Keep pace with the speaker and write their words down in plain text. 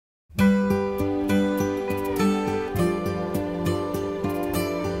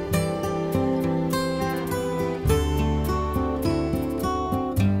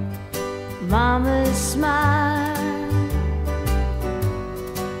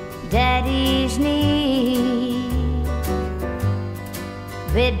daddy's knee,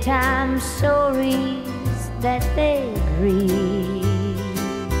 bedtime stories that they read.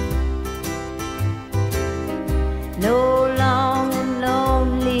 No long and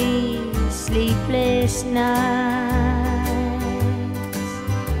lonely sleepless nights,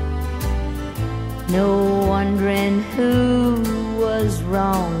 no wondering who was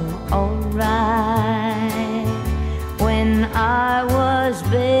wrong or right when I was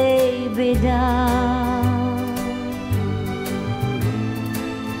baby down.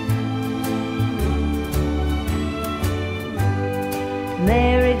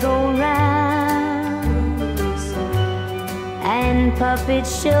 Merry-go-rounds and puppet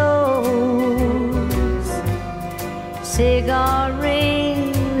shows, cigar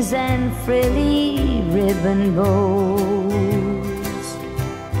rings and frilly ribbon bows.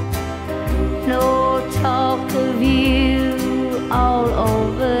 No talk of you all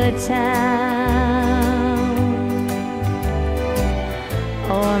over town,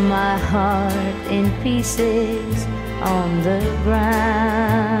 or my heart in pieces on the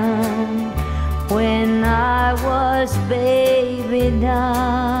ground when I was baby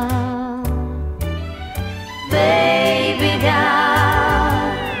down. Baby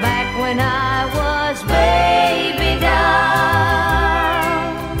down, back when I was baby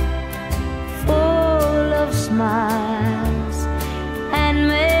down, full of smiles and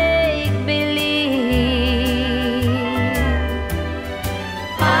make-believe.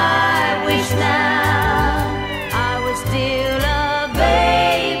 I wish now I was still a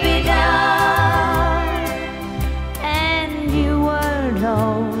baby doll, and you weren't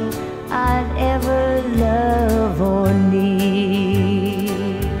all I'd ever love or need.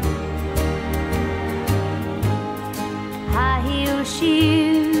 High-heel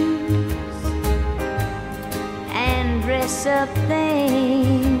shoes and dress-up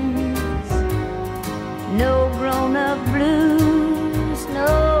things, no grown-up blues,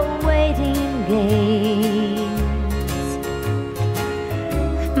 no waiting games.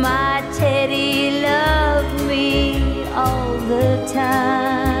 My teddy loved me all the time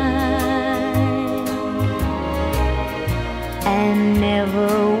and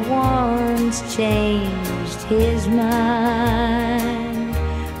never once changed his mind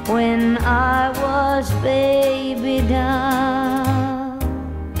when I was baby down.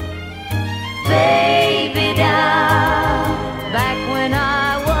 Baby down, back when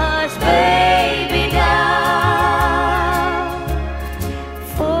I was baby down,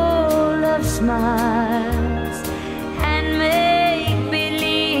 full of smiles and make-believe.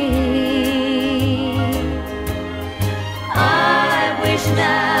 I wish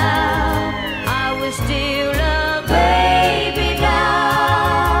now I was still a baby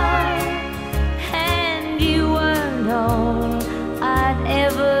doll, and you weren't all I'd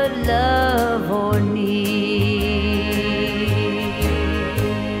ever love or need.